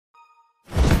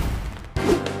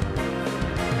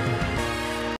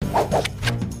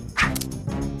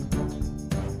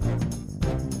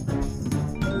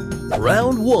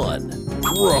Round 1.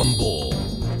 Rumble.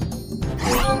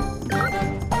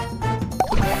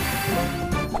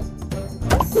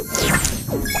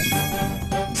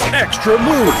 Extra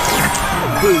move.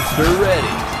 Booster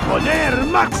ready. Poder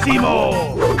máximo.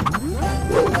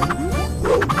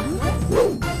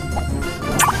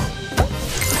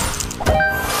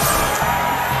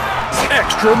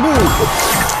 Extra move.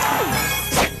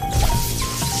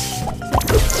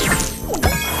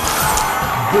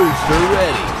 Booster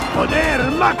ready. Poder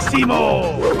máximo.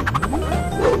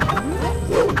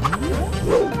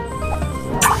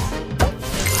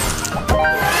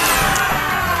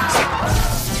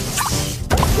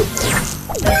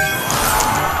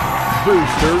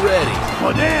 Booster ready.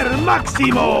 Poder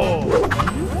máximo.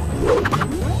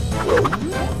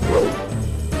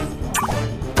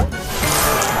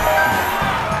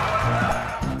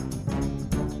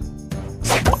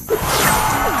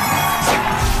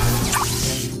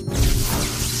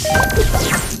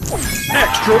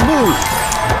 Extra move.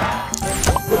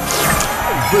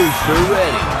 Booster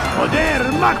ready. Poder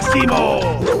máximo.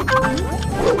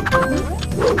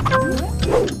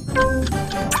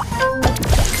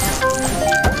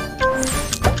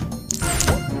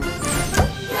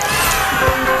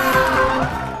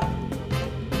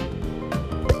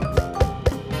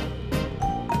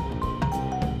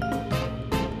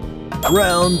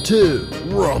 Round 2.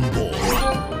 Rumble.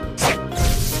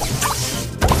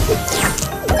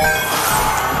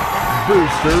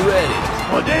 Booster ready.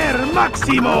 Poder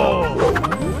máximo.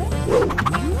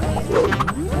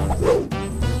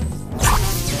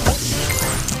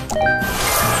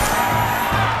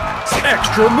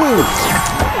 Extra move.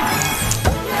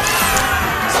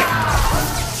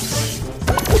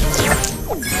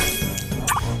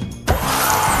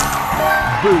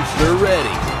 Booster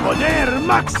ready. Poder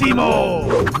máximo.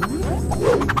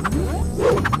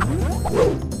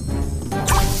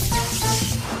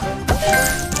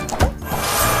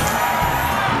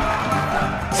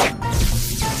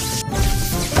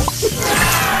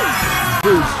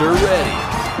 Booster ready.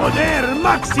 Poder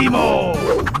máximo.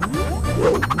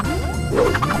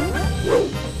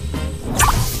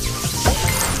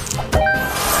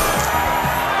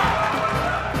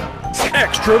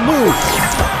 Extra move.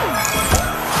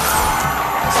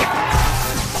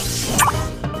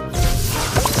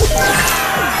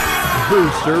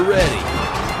 Booster ready.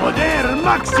 Poder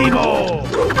máximo.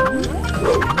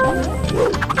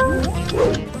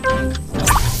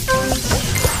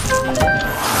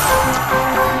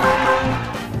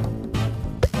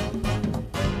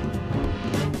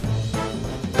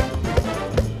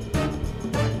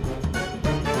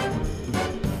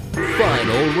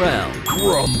 Final round.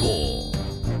 Rumble.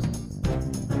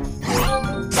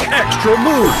 Extra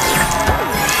move.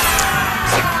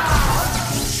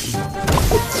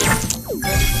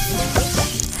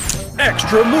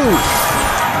 Extra move.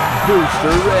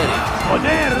 Booster ready.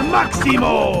 Poder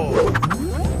máximo.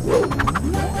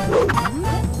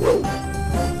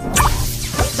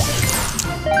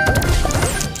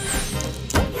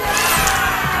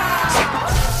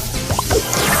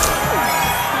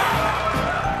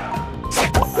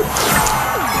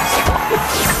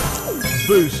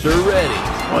 Booster ready.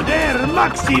 Poder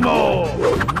máximo.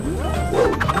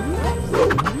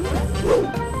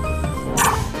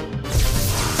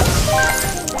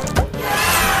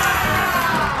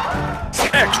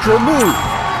 Extra move.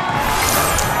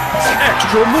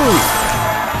 Extra move.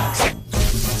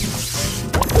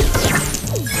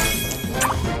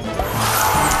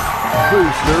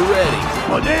 Booster ready.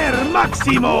 Poder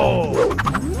máximo.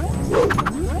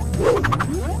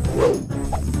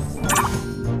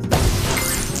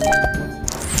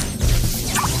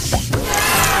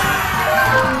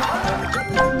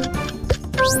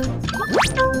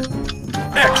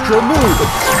 Extra move.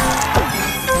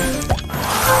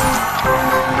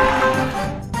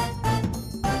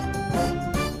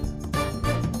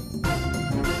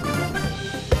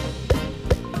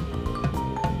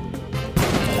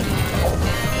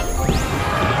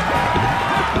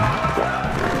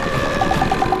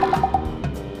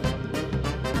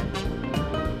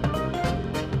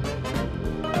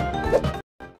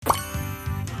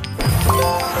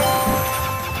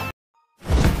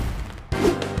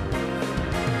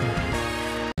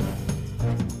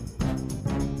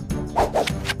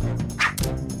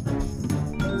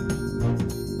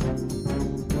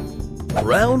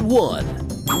 Round 1.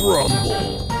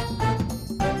 Rumble.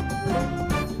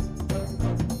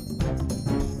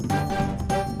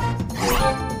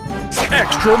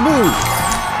 Extra move.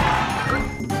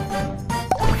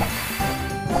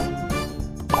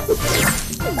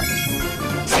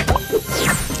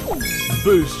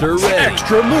 Booster ready.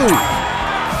 Extra move.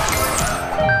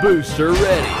 Booster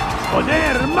ready.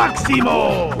 Poder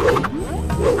máximo.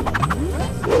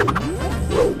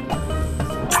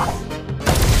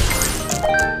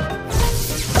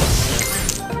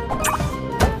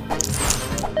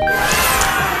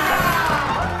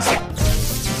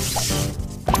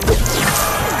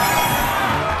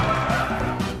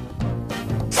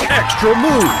 Extra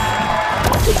move.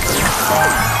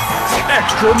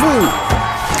 Extra move.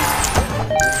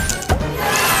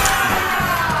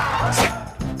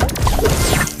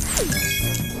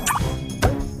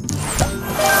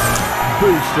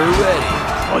 Booster ready.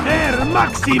 Poder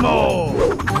máximo.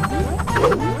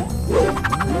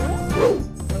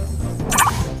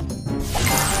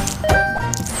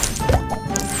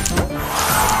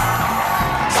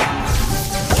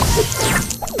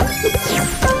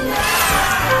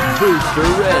 Booster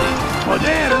ready.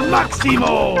 Poder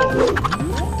máximo.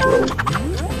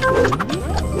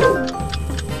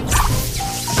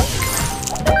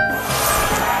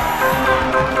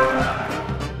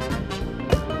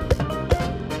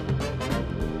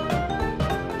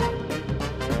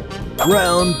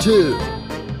 Round 2.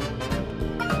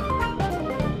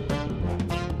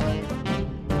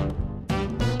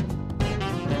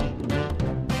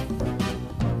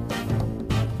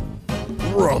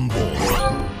 Rumble.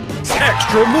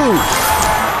 Extra move.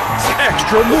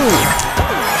 Extra move.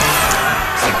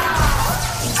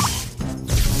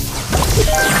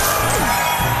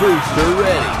 Booster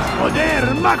ready. Poder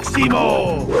máximo.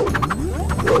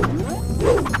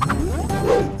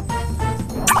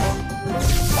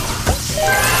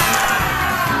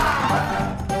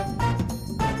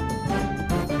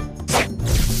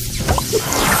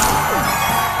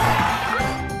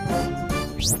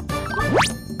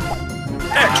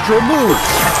 Extra move.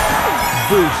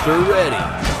 Booster ready.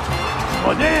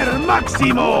 Poder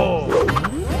máximo.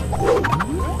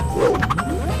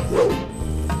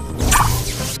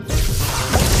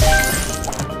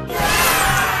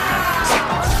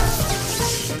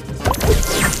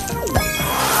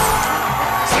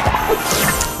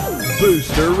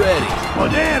 Booster ready.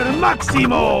 Poder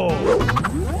máximo.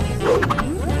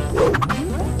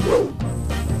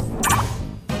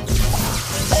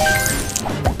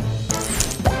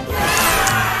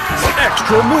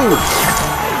 Extra move.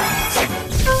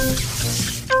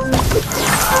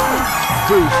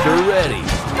 Booster ready.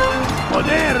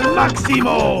 Poder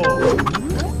máximo.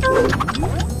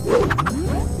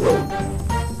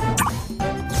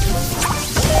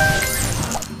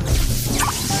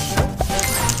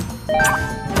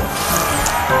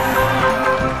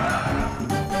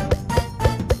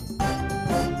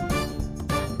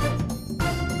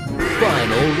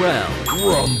 Final round.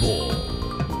 Rumble.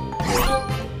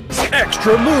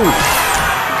 Extra move.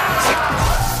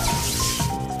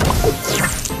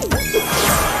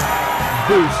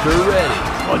 Booster ready.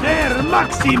 Poder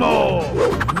máximo.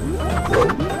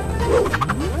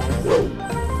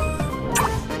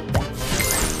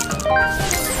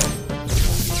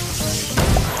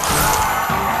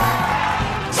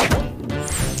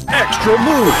 Extra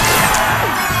move.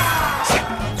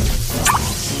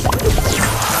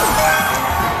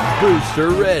 Booster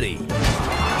ready.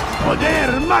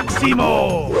 Poder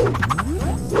máximo.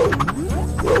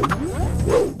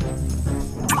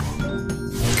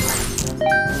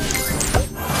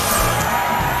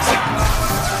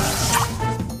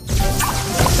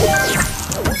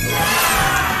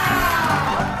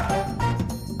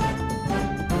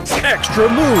 Extra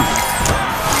move.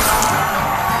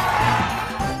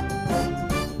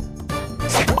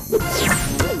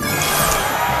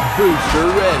 Booster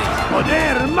ready.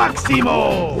 Poder máximo.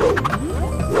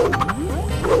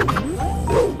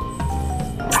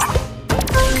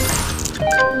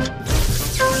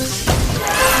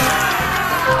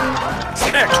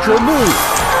 Extra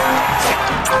move.